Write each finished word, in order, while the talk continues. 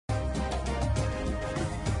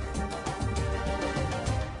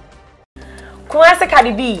Kumase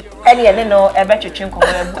Cardi B, any no, a better chinko,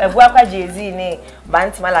 a waka Jay-Z, ne,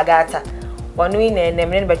 Bant Malagata. One win and a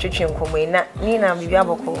men better chinko, Nina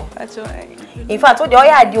Biaboko. That's right. In fact, what I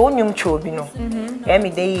had the onion chub, you know. Every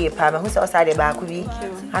day, Pama, who's outside the back, we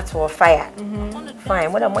had for fire.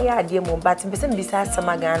 Fine, what am I idea more, but besides some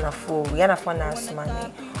Magana fool, Yana for us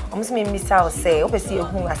money. Almost made me say, obviously, you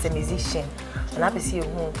home as a musician, and I see you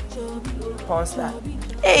home. Porn star.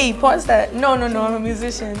 Hey, porn star. No, I'm a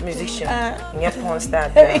musician. Musician. You're porn star.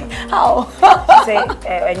 How? Say,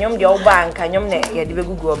 and you're the old bank, and you're the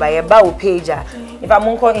Google by a bow page. If I'm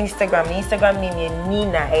on Instagram name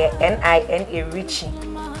Nina, Nina Ricchie.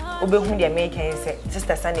 Obe who the American say,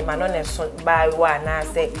 Sister Sandy Manon son by one, I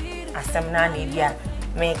say, as some Nadia,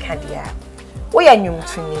 make Candia. We are new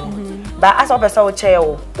to me, but as of a soul chair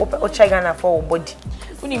or Chagana for body.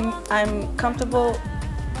 I'm comfortable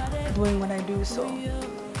doing what I do, so.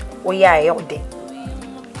 We are out there.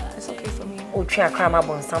 It's okay for me. Oh, try a cram up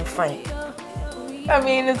on some fine. I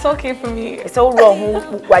mean, it's okay for me. It's all wrong.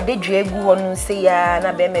 What did you go on say?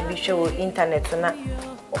 Na be maybe show internet na.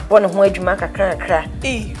 One who you make a crack.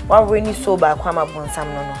 Why when you so bad, come up on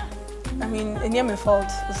some no. I mean, it's not my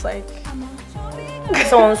fault. It's like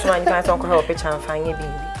so you can't talk about picture and find your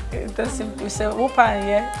baby. That's we say, "Opa,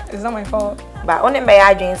 yeah, it's not my fault." But only my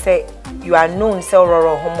agent say you are known sell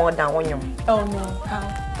more than one. Oh no,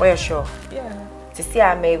 how? Well, sure. Yeah. To see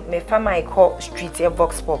I may find my call street here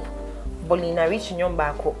Vox Pop. Bolina reach your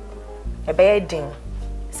back. A bedding.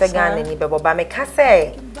 Sagan and Ibebo, but me can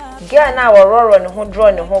say, girl now Aurora and who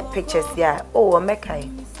draw the whole pictures. Yeah. Oh, Mekai.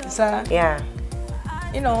 Yeah.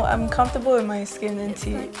 You know, I'm comfortable in my skin and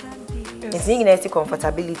teeth. It's needing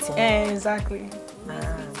comfortability. Yeah, exactly.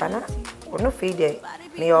 Fana, no fade.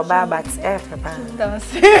 Me your but F. That's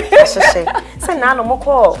so now no more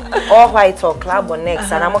call all white or club or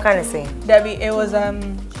next, and I'm kind of saying. Debbie, it was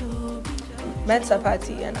Mensa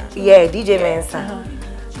party, and yeah, DJ Mensa.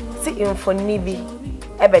 See him for Nibi,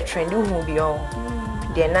 ever trend who will be on.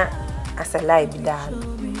 They're not as a live dad.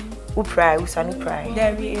 Who cry, who son cry.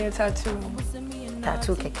 Debbie, a tattoo.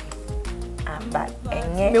 Tattoo cake. But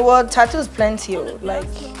and me what tattoos plenty, like.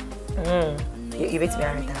 You bet me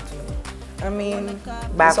a tattoo. I mean,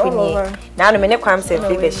 back all over. Now the minute comes and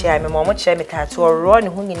flip share me, mom share me tattoo or run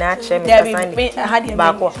who you not share me.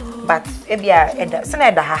 But if you are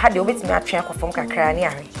Senator, I had the bit me a train from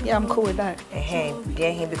Kakrania. Yeah, I'm cool with that.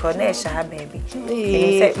 Dear, because next I baby.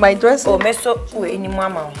 My dress, oh, Meso, any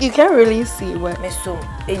mama. You can't really see what Meso,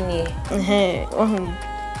 any.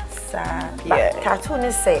 But tattoo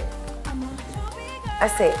is say. I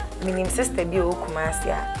say, my name sister be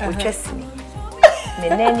Okumasia, which is me.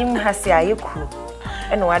 My name has a crew,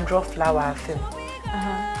 and I draw flower film.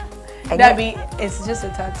 Debbie, it's just a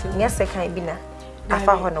tattoo. Yes, I can't be now. I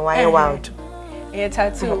found a wire wild. A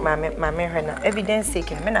tattoo, my mirror, evidence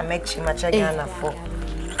sake, and I make you much again for.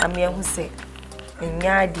 I'm young who say,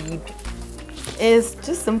 deep. It's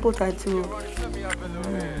just simple tattoo.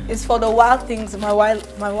 It's for the wild things, my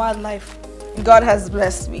wildlife. God has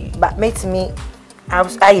blessed me. But makes me. I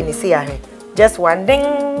was say just one ding.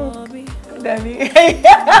 Oh, me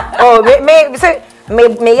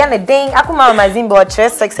yana ding. Akuma mazimbo or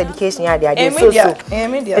chest sex education ya dia.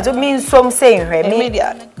 It would mean some saying her.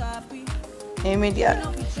 Immediate.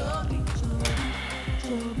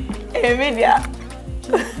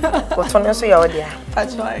 What's on your so your dear?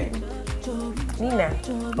 That's why. Nina,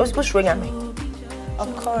 what's ring at me?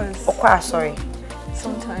 Of course. Oh, sorry.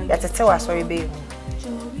 Sometimes. That's a tell sorry, baby.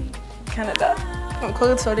 Canada. I'm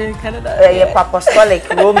called sorry in Canada. Yeah, apostolic,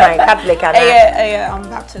 Roman, Catholic, and yeah, I'm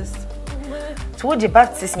Baptist. So what the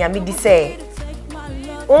Baptist nyami di say?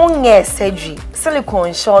 Onye surgery,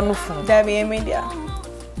 silicone shonu fu. Debbie media.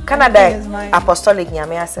 Canada apostolic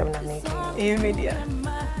nyami asem na make. Media.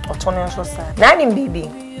 Autonomous so sad. Na nim baby.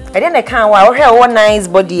 I didn't can wa o hair one nice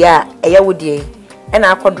body a eya wodie. E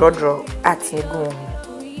na akodrodro at egu.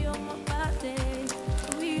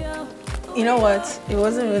 You know what? It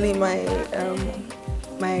wasn't really my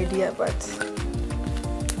idea, but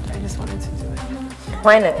I just wanted to do it.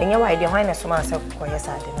 Why not? In your idea, why not? So myself, yes,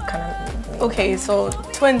 I didn't. Okay, so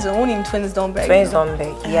twins don't beg. Twins don't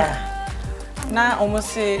beg, yeah. Now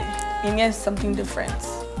almost say it means something different.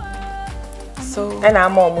 So. And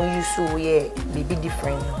I'm more used to be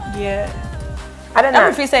different. Yeah. I don't know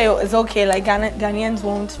if you say it's okay, like Ghanaians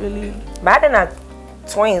won't really. But I don't know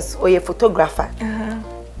twins or a photographer.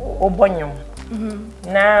 Obonyum.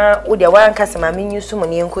 Na o de wan kasa ma me use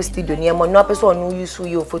money enko studio ne mo no person no use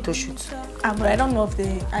your photo shoot. But I don't know if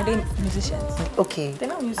are they musicians? Okay. They're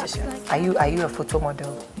not musicians. Are you a photo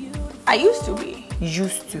model? I used to be.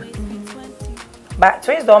 Used to. But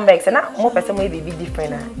twins don't beg, so now more person may be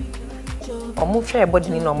different. move share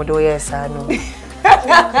body no mo do yes no.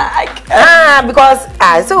 Because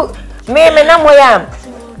so me na mo yam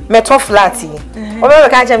me to flat yi. Obe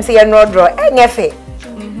can chem say no draw enyefe.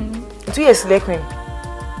 2 years later.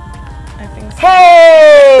 I think so.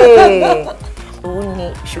 Hey!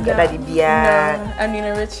 Uni sugar daddy bia. I mean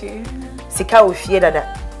Ricchie. Sika o fie dada.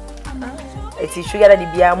 Eti sugar daddy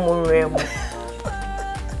bia mo rem.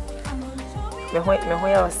 Me ho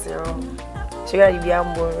ya osiro. Sugar daddy bia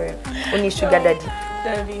mo rem. Uni sugar daddy.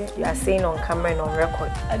 You are saying on camera and on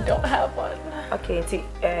record. I don't have one. Okay,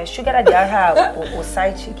 sugar daddy I have o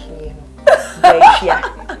side chick here.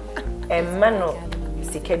 There mano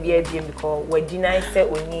sika bia because we deny say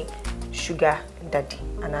only sugar daddy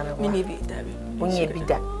anana me need daddy. Onye bi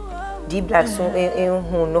da. D black so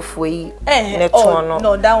hu no foi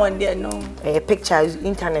no that one there no. Pictures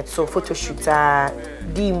internet so photo shoot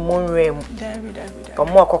D monrem. Daddy.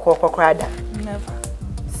 Omo kokokokra da. Never.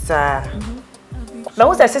 Sa. Now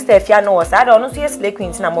who's the sister if you know us? I don't know see slay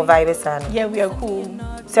queens na mo vibe sana. Yeah, we are cool.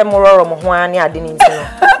 Say mo roro mo ho ani ade ni ntino.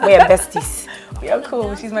 We are besties. We are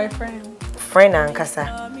cool. She's my friend. Friend and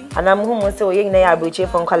kasa. And I'm who must say na ya abuche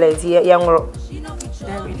from college young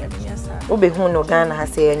Yes sir. Obe hu no Ghana has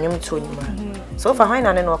say enyum to nyuma. So for how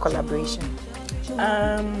na no collaboration?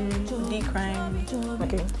 D crime.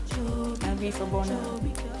 Okay. And B for Bono.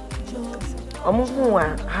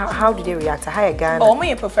 How do they react? How Ghana? Oh,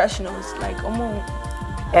 we are professionals. Like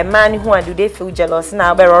a man who do they feel jealous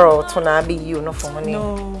now? Be or to na be you no for money.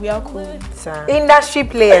 No, we are cool. Sir. Industry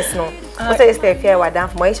players no. What say stay fair wa down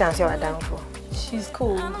for my chance you are down for. She's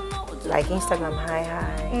cool. Like Instagram hi.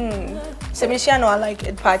 So me she know I like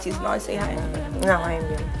at parties now I say hi. No, I am.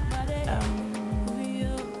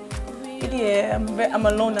 Yeah, I'm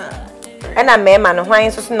a loner. And I'm a man who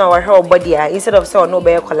is so no her body instead of so no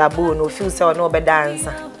be collabo no feel so no be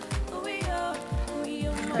dancer.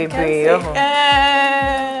 Baby.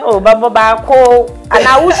 Oh, baba ko and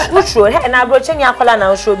I would show and I brought any akola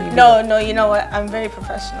na show bibi. No, you know what? I'm very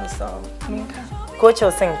professional so coach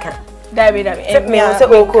or senka. David, me say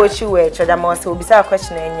oh coach you we choda mo say obi say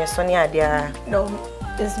question enye so ne ade. No,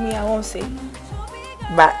 it's me I won't say.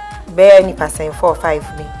 But be any percent 4 or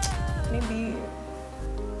 5 me. Maybe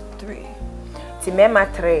 3. Ti mema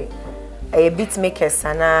 3 a beat makers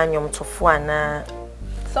ana nyom tofo ana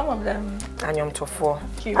some of them anyom tofo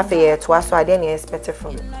after to aso ade na expect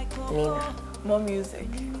from Nina. More music.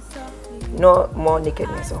 No more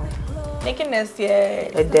nakedness. Nakedness,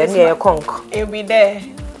 yeah. Then yeah, conk. It'll be there.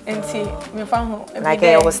 And see, me found like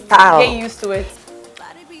it was style. Get used to it.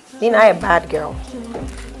 Nina, a bad girl.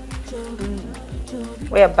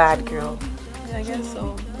 We're a bad girl. Yeah, I guess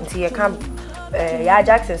so. See, you can't. Yeah,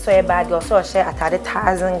 Jackson, so a bad girl. So I share at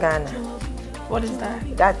 1,000 Ghana. What is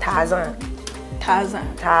that? That 1,000.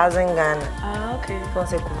 1,000 Ghana. Ah, okay. Don't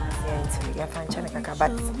say you're fantastic,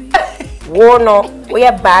 but whoa, no, we're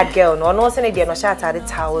a bad girl. No, saying they're not share at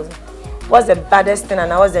 1,000. What's the baddest thing and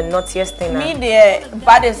what's the naughtiest thing? Me, the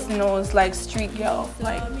baddest knows like street girl,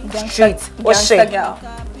 like gangster girl.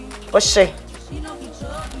 What's she?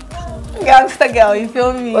 Gangster girl, you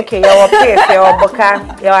feel me? Okay, you're okay, you're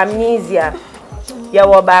boka, you're amnesia,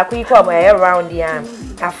 you're back, we come around the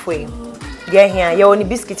halfway. Yeah, here, you're only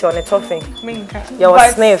biscuit on the topping. You're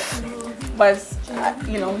sniff. But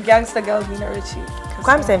you know, gangster girls mean Ricchie.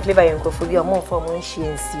 Come and flavor your coffee or more for Munshi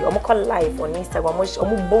and see. I'm call live on Instagram.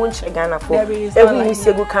 I'm bone check Ghana for every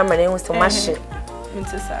good camera and wants to mash it.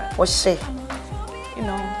 What's she? You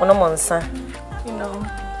know, on a monster. You know,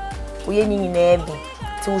 we ain't in every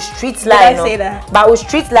to street line. I say that? But with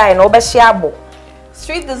street line, over shiabo.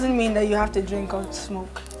 Street doesn't mean that you have to drink or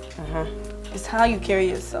smoke. It's how you carry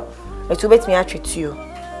yourself. It will bet me I treat you.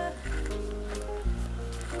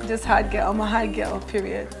 Just hard girl. I'm a hard girl.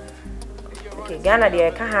 Period. Okay, Ghana,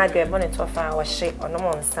 they can't hard girl. But it's tough. I was shit on the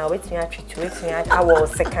monster. Wait me I treat you. Wait me I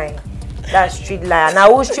was second. That street line.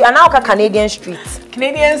 Now street. And now Canadian street.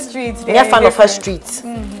 Canadian street. You're fan of her street.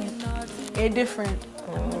 They're different.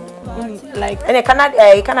 Like and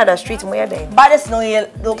Canada street more than. Baddest no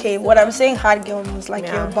okay. What I'm saying, hard girl means like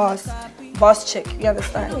your boss chick. You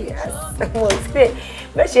understand? Yes. Well, great.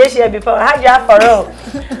 But she before. How do you have for all?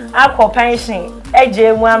 I call pension.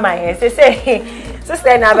 AJ one my say.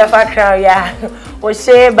 Sister na be fa crown ya. O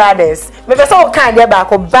she baddest. Me be so kind dey back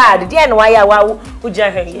bad. The end why ya who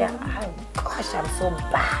jam here. Gosh, I'm so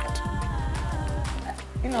bad.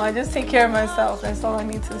 You know, I just take care of myself. That's all I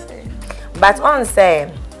need to say. But on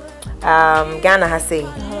say, Ghana has say,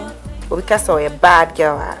 because of a bad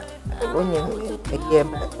girl, when you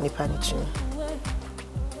nipa nichi.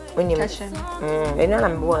 When you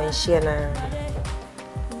I'm born share.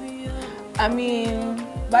 I mean,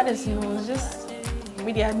 baddest no, just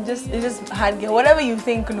media, it's just hard girl. Whatever you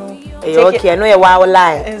think, no. Okay, I know you wow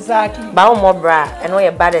lie. Exactly. But more bra, I know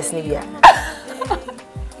you're bad as Nibia.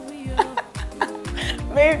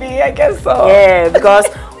 Maybe, I guess so. Yeah, because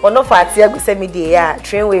one of our tia go send me the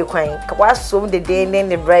train way quine. What's so the day and then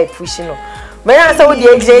the bride pushing no. When I saw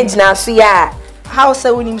the exchange now, so yeah. How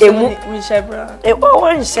so when you share bra? It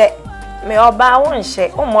won't share. Me oba won't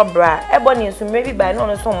share. Oh, more bra. Ebony so maybe by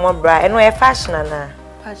no so more bra. And no fashion na.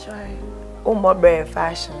 That's right. Oh, more bra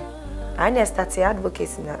fashion. I need start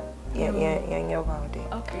advocacy na. Yeah, about it.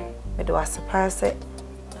 Okay. Me do surprise it.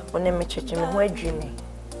 When me church me ho adwumi.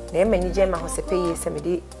 Na me ni je ma ho se pay se me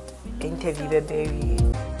di interview be